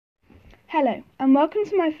Hello, and welcome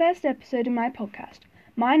to my first episode of my podcast.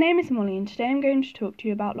 My name is Molly, and today I'm going to talk to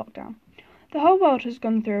you about lockdown. The whole world has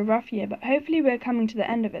gone through a rough year, but hopefully we're coming to the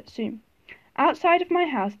end of it soon. Outside of my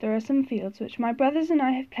house there are some fields which my brothers and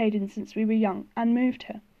I have played in since we were young and moved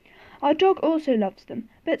here. Our dog also loves them,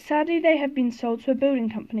 but sadly they have been sold to a building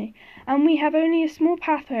company, and we have only a small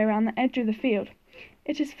pathway around the edge of the field.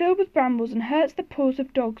 It is filled with brambles and hurts the paws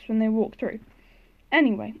of dogs when they walk through.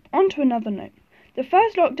 Anyway, on to another note. The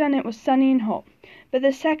first lockdown it was sunny and hot, but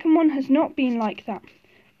the second one has not been like that.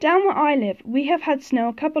 Down where I live, we have had snow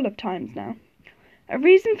a couple of times now. A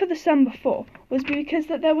reason for the sun before was because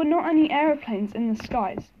that there were not any aeroplanes in the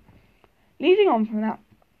skies. Leading on from that,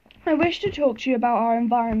 I wish to talk to you about our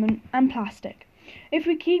environment and plastic. If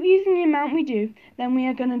we keep using the amount we do, then we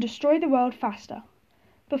are going to destroy the world faster.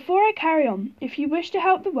 Before I carry on, if you wish to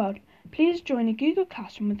help the world, please join a Google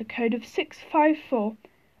Classroom with the code of 654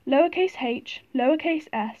 lowercase h, lowercase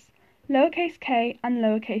s, lowercase k and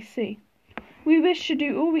lowercase c. We wish to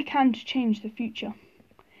do all we can to change the future.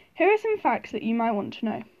 Here are some facts that you might want to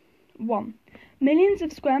know. 1. Millions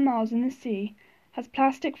of square miles in the sea has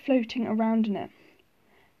plastic floating around in it.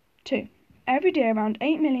 2. Every day around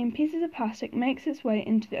 8 million pieces of plastic makes its way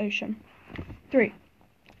into the ocean. 3.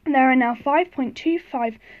 There are now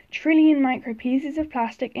 5.25 trillion micropieces of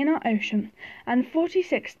plastic in our ocean and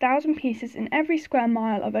 46,000 pieces in every square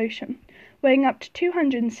mile of ocean, weighing up to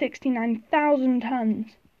 269,000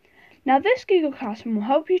 tons. Now this Google Classroom will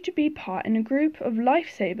help you to be part in a group of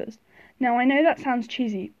lifesavers. Now I know that sounds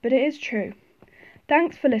cheesy, but it is true.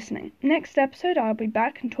 Thanks for listening. Next episode I'll be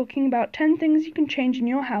back and talking about 10 things you can change in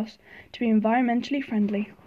your house to be environmentally friendly.